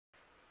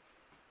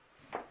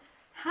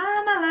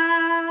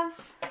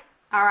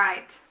All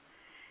right,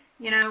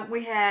 you know,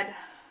 we had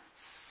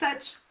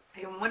such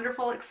a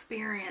wonderful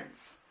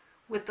experience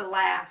with the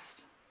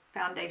last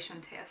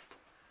foundation test.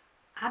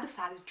 I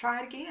decided to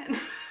try it again.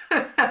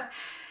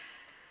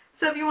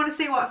 So if you want to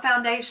see what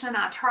foundation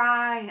I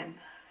try and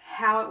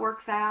how it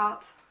works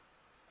out,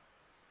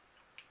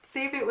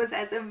 see if it was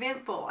as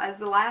eventful as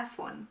the last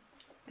one,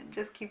 and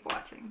just keep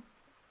watching.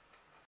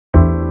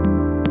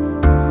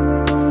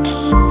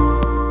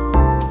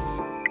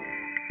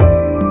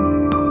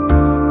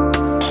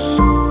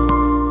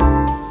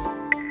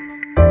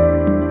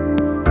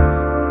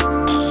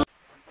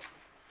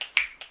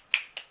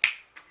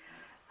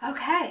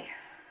 Okay.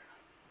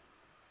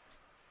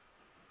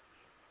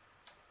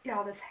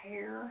 Y'all, this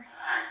hair.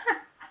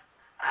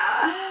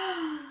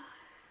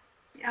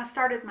 I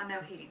started my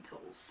no heating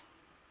tools.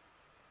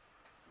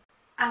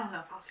 I don't know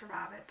if I'll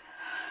survive it.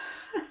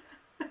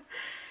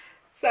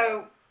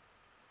 So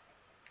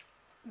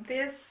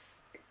this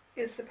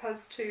is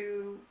supposed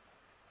to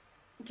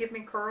give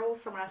me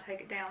curls. So when I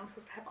take it down, I'm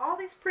supposed to have all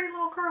these pretty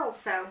little curls.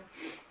 So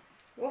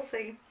we'll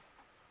see.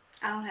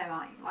 I don't have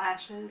any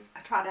lashes.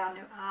 I tried out a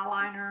new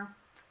eyeliner.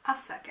 I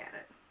suck at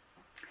it.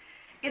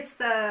 It's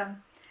the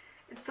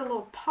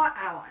little pot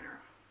eyeliner,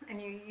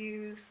 and you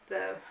use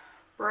the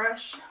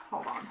brush.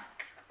 Hold on,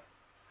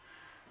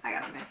 I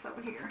got a mess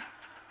over here.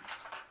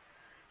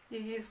 You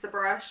use the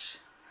brush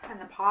and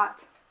the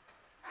pot.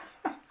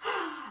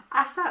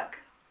 I suck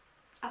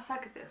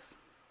at this,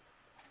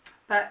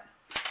 but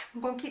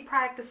I'm going to keep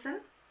practicing.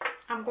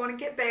 I'm going to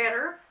get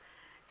better.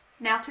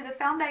 Now to the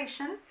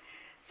foundation.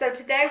 So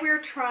today we're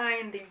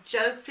trying the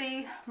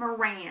Josie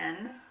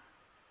Maran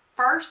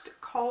First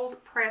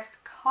Cold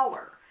Pressed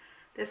Color.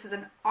 This is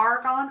an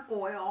Argan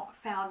Oil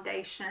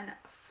Foundation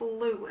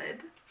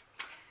Fluid.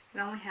 It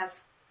only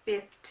has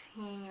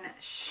 15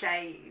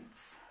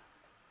 shades.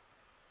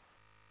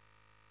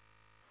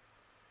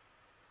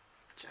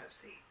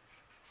 Josie.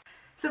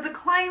 So the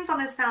claims on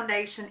this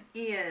foundation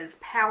is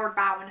powered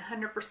by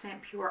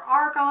 100% pure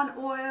argan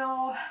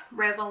oil,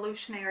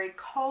 revolutionary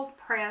cold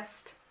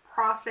pressed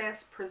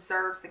process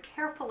preserves the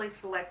carefully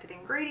selected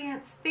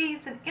ingredients,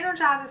 feeds and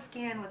energizes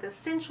skin with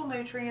essential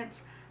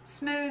nutrients,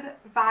 smooth,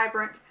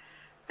 vibrant,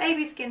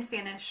 baby skin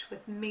finish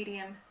with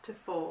medium to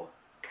full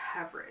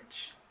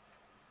coverage.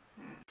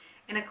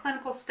 In a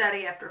clinical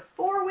study, after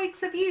 4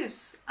 weeks of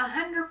use,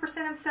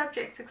 100% of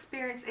subjects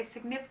experienced a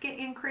significant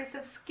increase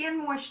of skin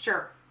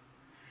moisture.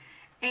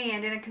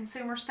 And in a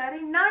consumer study,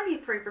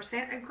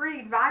 93%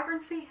 agreed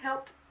Vibrancy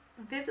helped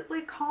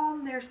visibly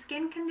calm their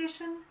skin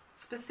condition,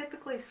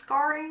 specifically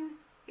scarring,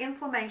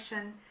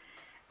 inflammation,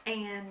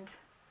 and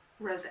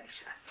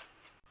rosacea.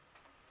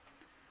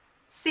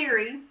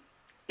 Siri,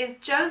 is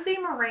Josie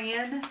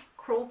Maran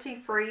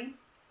cruelty-free?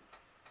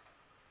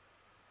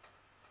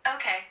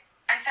 Okay,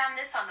 I found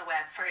this on the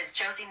web for is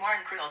Josie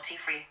Maran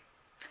cruelty-free.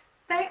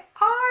 They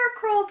are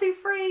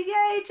cruelty-free.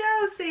 Yay,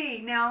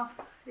 Josie! Now,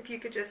 if you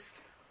could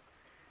just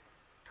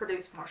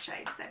produce more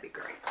shades, that'd be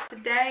great.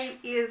 Today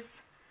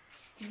is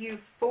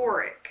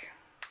euphoric.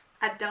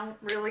 I don't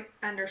really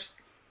understand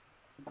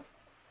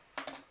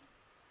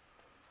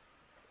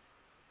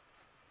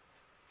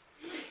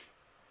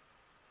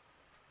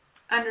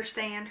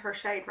her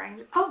shade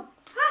range. Oh!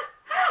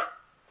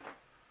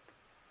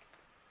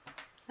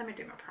 Let me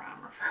do my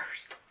primer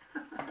first.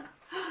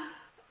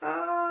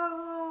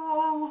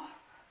 Oh!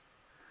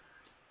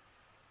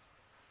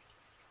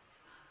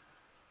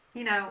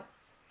 You know,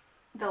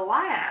 the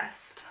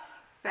last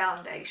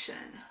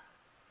foundation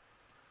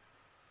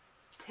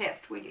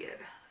test we did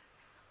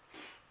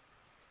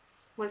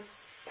was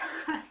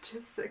such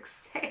a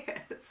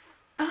success.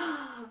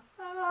 Oh,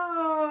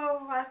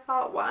 I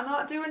thought, why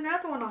not do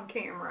another one on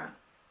camera?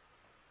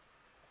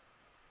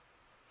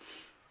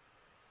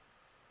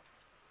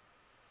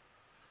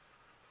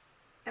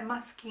 And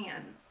my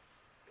skin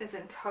is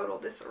in total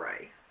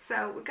disarray.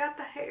 So we got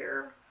the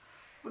hair,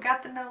 we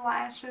got the no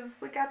lashes,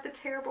 we got the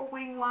terrible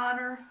wing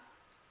liner.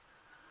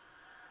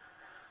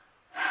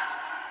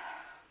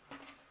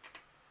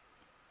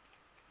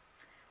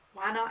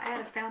 Why not add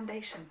a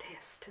foundation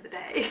test to the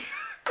day?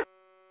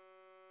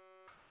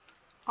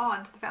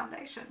 On to the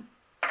foundation.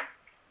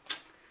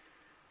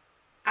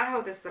 I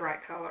hope it's the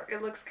right color.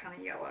 It looks kind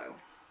of yellow.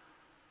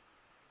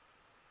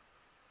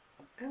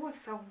 It was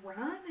so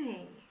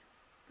runny.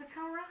 Look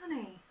how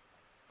runny.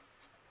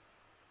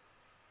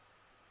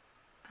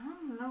 I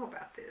don't know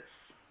about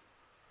this.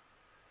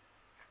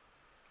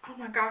 Oh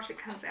my gosh, it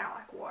comes out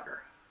like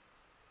water.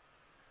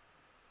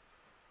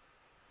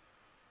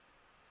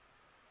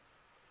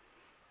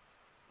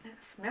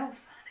 It smells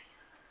funny.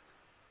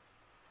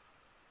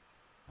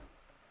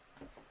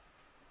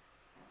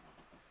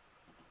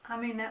 I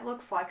mean, that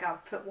looks like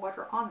I've put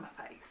water on my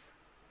face.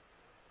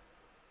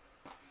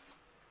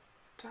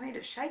 Do I need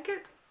to shake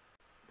it?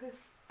 This.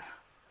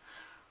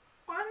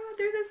 Why do I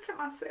do this to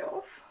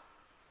myself?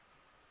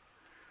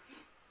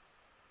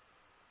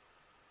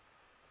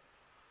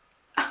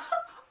 I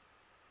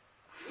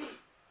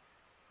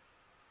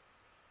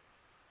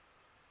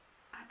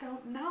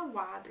don't know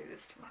why I do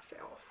this to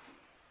myself.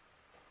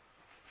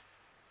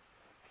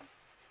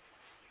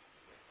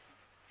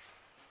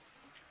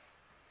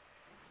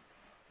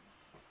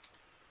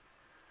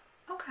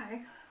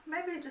 Okay,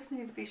 maybe it just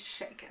needed to be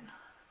shaken,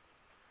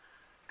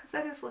 because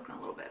that is looking a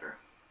little better.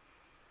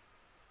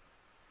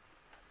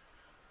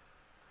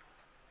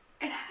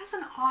 It has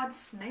an odd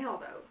smell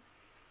though.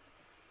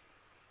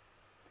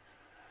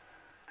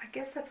 I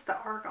guess that's the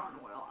argan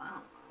oil, I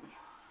don't know.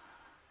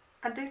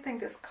 I do think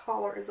this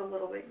collar is a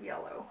little bit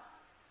yellow.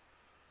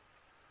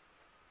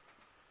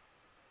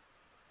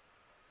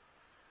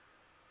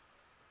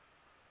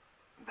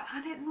 But I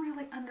didn't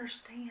really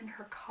understand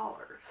her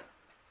colors.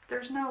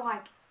 There's no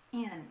like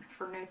N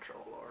for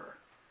neutral or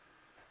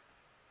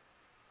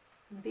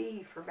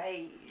B for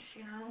beige,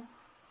 you know?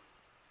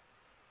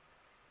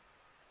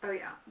 Oh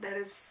yeah, that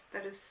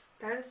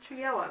is too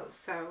yellow,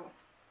 so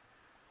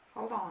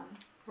hold on.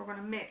 We're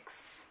gonna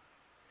mix.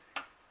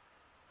 Oh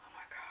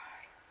my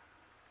god.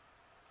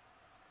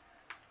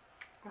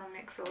 I'm gonna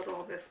mix a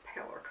little of this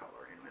paler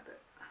color in with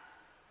it.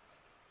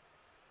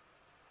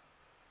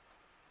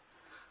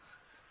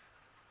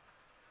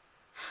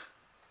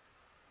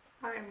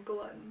 I am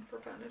glutton for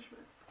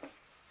punishment.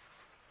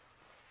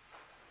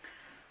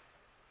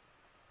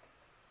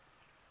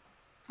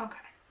 Okay,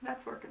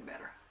 that's working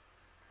better.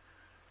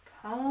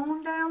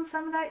 Tone down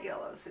some of that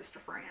yellow, sister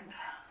friend.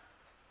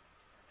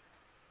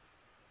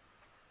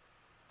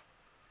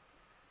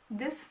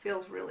 This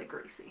feels really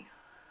greasy.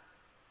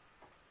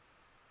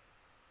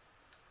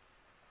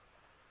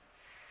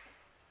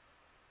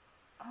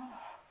 Oh.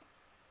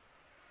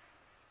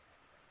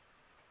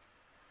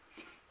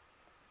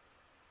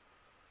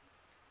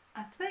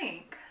 I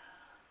think,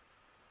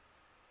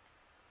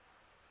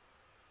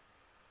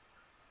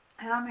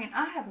 and I mean,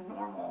 I have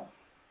normal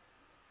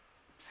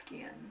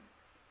skin.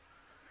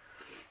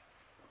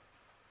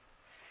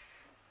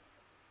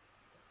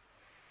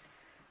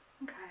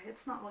 Okay,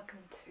 it's not looking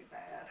too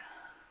bad.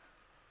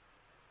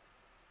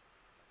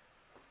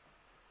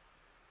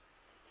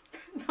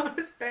 Not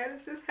as bad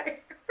as his hair.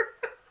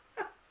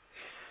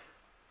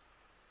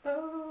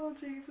 Oh,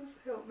 Jesus,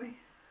 help me.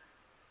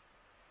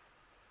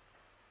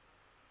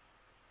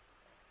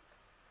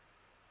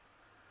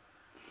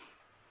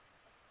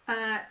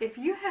 If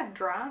you have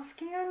dry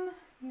skin,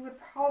 you would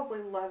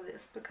probably love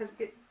this because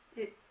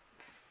it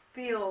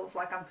feels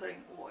like I'm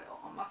putting oil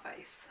on my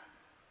face.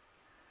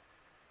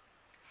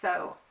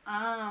 So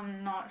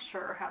I'm not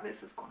sure how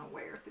this is going to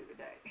wear through the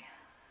day.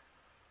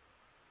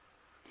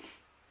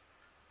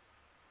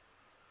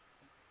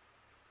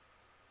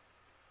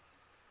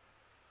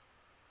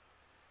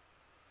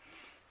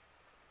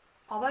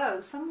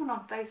 Although someone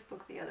on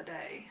Facebook the other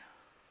day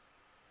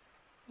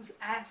was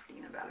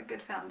asking about a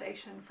good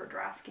foundation for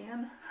dry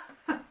skin.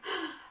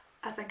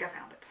 I think I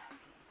found it.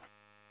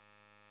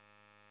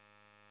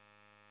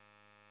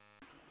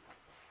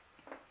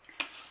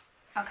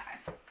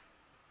 Okay.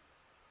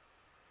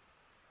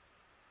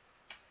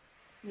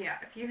 Yeah,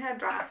 if you have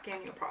dry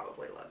skin, you'll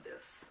probably love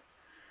this.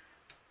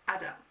 I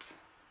don't.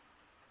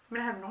 I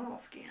mean, I have normal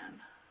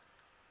skin,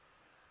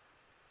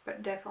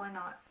 but definitely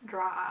not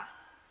dry.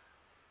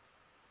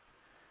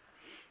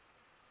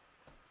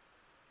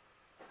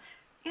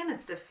 In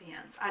its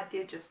defense, I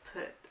did just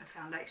put a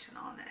foundation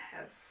on that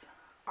has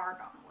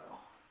argan oil,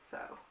 so,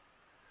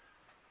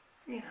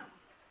 you know,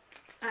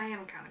 I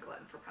am kind of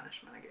glutton for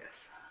punishment, I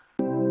guess.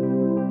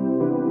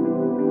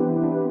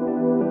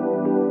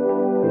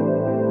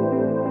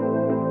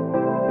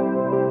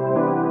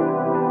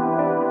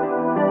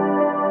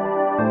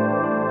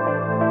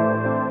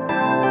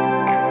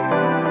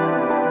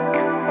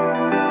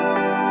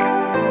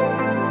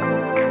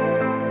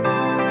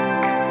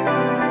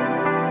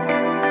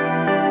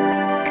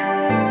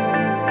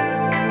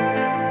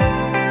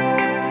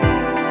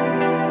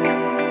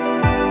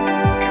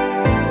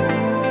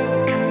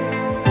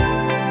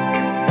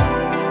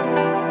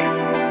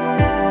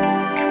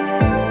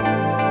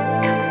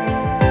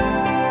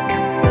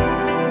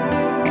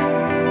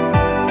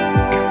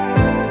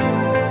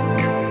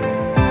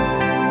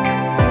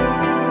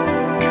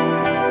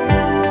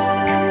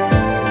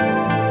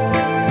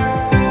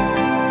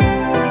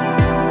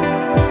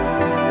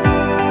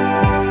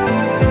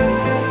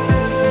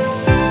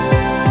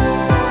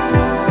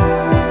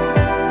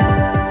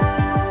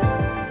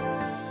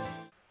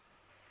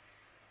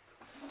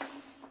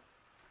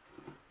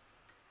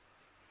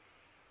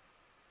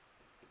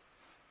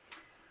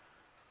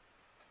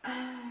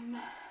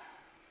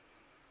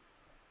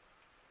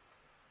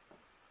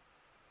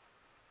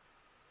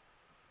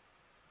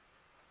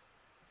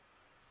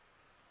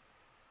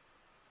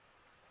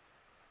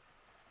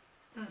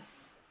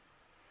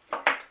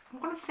 I'm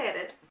going to set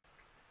it.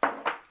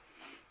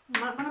 I'm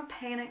not going to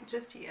panic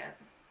just yet.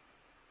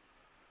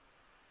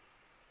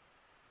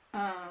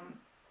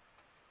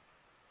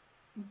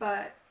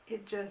 But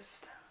it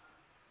just,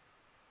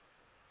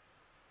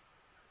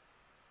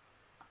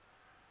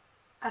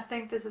 I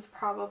think this is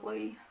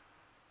probably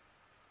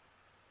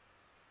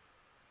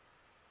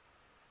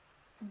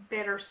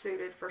better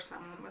suited for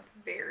someone with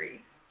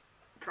very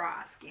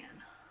dry skin.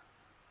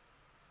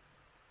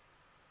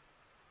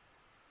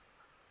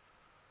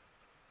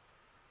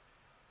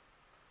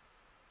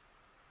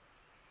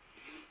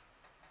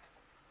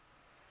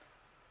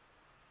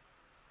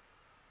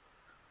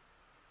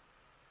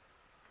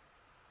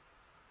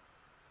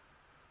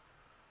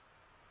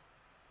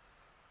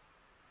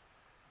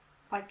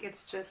 Like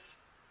it's just,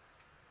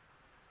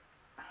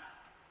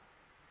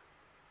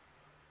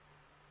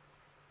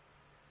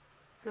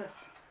 ugh,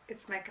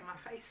 it's making my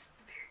face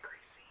very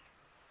greasy.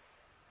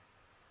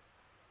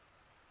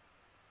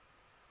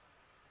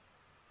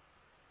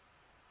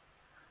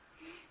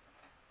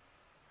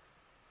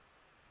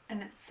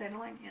 And it's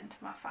settling into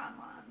my fine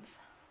lines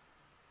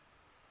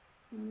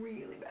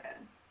really bad.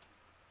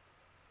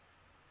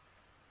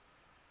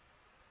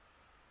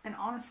 And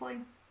honestly,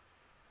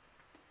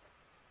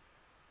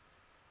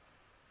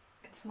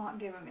 it's not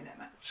giving me that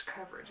much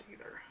coverage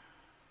either.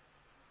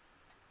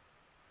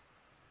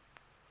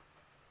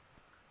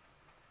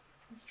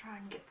 Let's try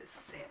and get this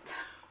set.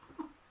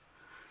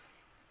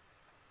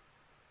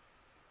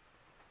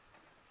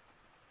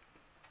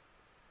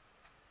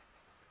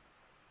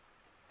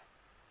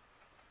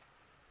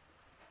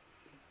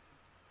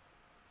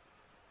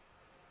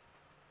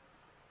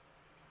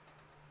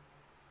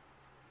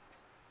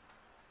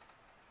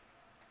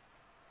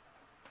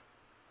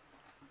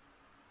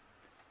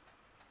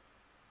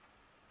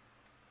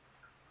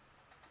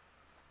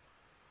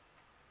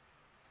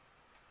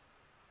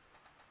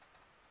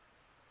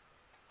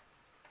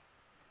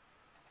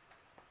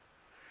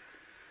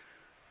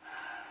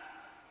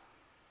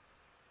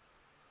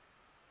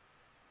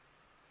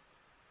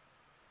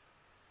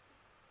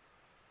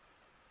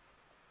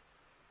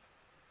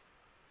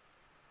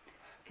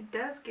 It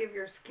does give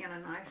your skin a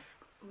nice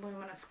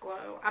luminous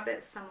glow. I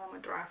bet someone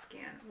with dry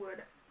skin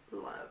would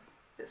love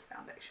this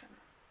foundation.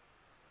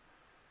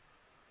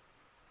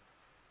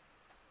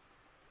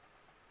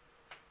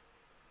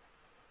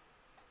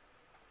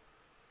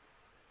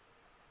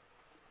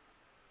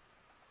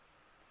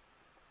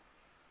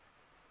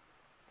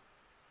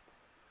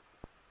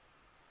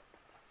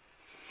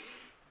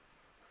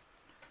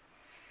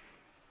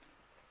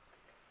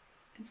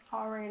 It's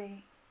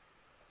already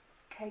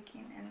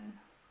caking in.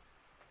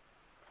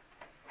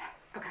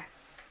 Okay,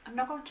 I'm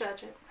not going to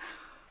judge it.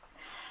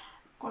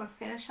 I'm going to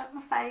finish up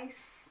my face.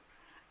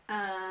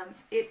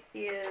 It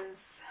is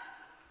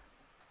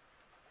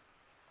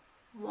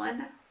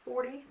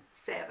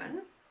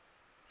 1:47.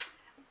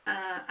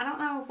 I don't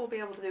know if we'll be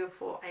able to do a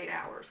full 8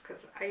 hours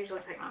because I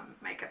usually take my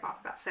makeup off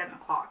about 7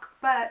 o'clock.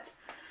 But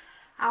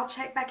I'll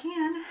check back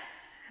in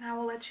and I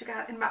will let you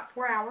guys, in about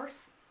 4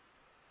 hours,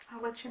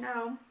 I'll let you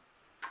know.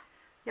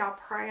 Y'all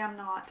pray I'm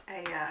not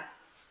a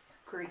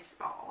grease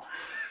ball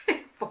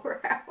in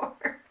 4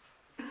 hours.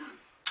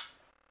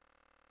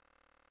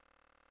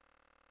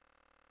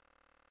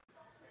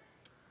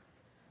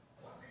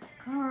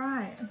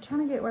 Alright, I'm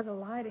trying to get where the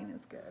lighting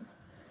is good.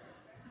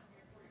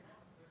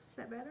 Is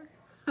that better?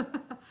 The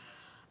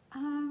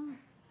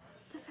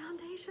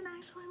foundation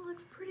actually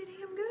looks pretty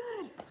damn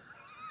good.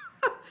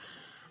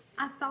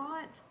 I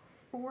thought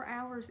 4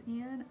 hours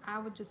in I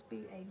would just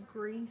be a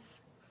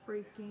grease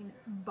freaking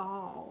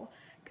ball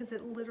because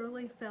it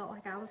literally felt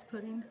like I was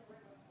putting,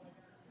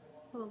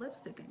 well, the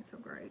lipstick ain't so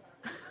great.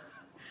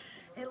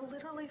 It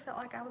literally felt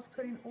like I was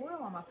putting oil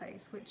on my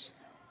face, which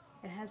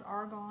it has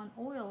argan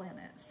oil in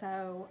it,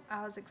 so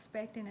I was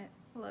expecting it,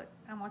 look,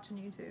 I'm watching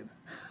YouTube.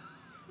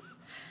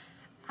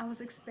 I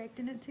was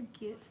expecting it to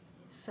get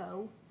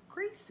so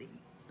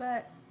greasy,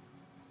 but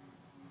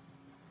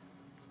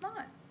it's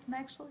not. It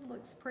actually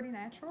looks pretty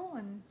natural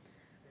and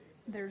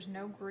there's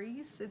no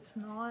grease. It's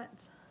not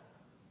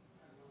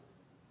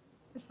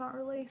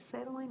really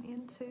settling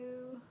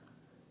into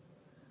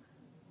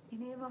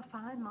any of my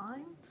fine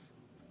lines.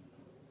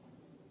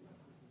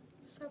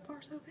 So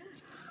far so good.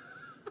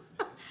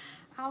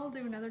 I will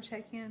do another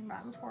check-in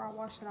right before I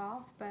wash it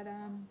off, but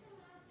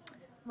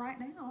right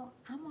now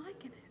I'm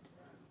liking it.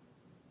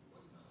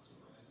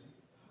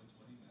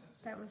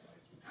 That was,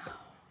 oh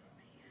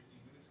man.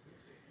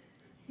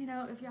 You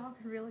know, if y'all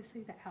could really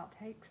see the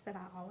outtakes that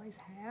I always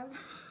have.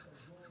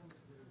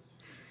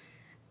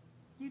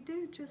 You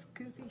do just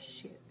goofy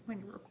shit when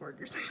you record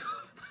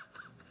yourself.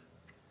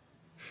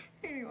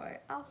 Anyway,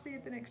 I'll see you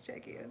at the next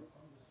check-in.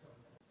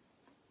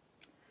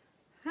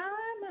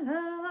 Hi,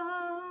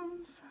 my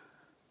loves.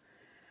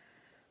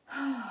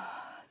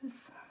 This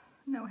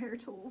no hair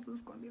tools is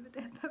going to be the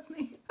death of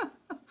me.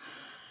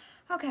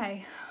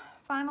 Okay,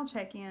 final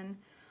check-in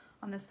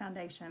on this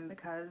foundation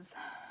because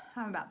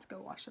I'm about to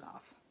go wash it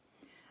off.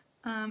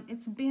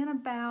 It's been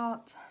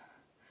about,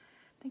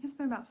 I think it's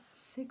been about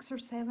 6 or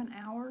 7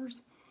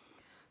 hours.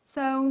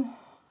 So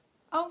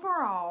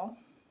overall,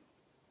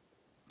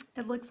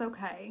 it looks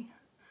okay.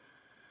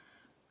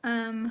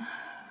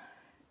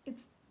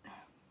 It's,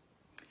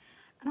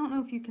 I don't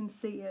know if you can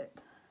see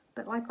it,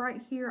 but like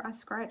right here, I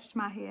scratched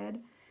my head,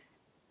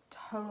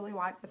 totally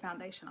wiped the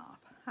foundation off.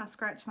 I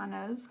scratched my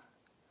nose,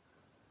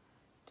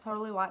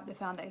 totally wiped the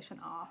foundation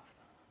off.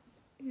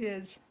 It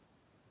is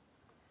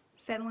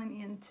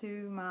settling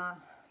into my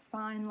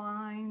fine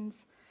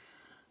lines.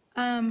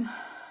 Let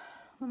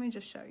me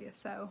just show you.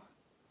 So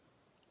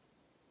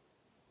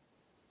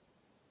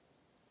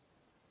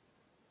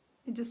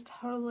it just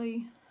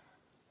totally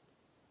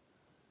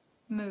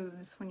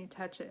moves when you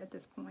touch it at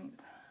this point.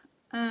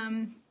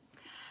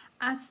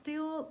 I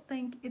still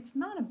think it's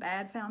not a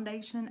bad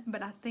foundation,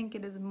 but I think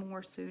it is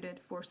more suited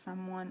for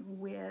someone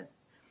with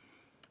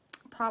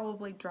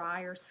probably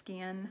drier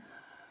skin.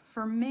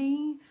 For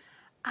me,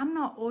 I'm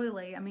not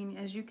oily. I mean,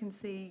 as you can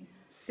see,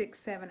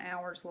 6-7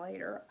 hours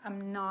later,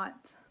 I'm not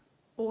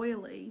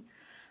oily,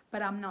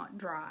 but I'm not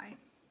dry.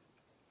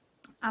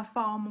 I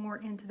fall more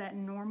into that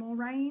normal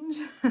range.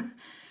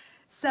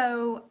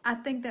 So I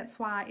think that's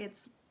why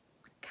it's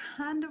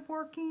kind of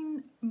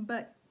working,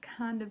 but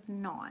kind of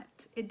not.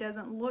 It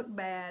doesn't look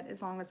bad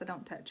as long as I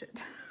don't touch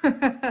it.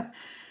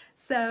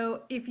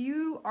 So if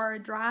you are a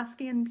dry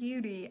skin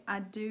beauty, I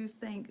do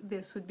think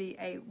this would be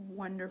a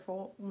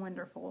wonderful,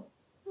 wonderful,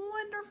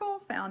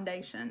 wonderful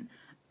foundation.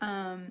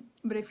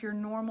 But if you're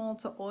normal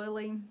to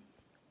oily,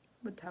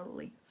 would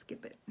totally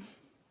skip it.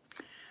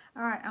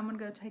 All right, I'm gonna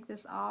go take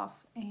this off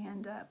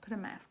and put a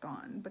mask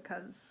on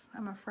because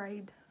I'm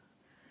afraid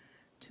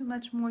too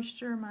much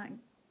moisture might,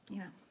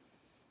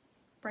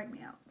 break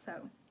me out.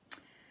 So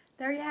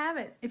there you have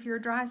it. If you're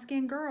a dry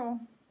skin girl,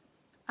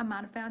 I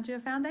might have found you a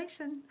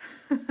foundation.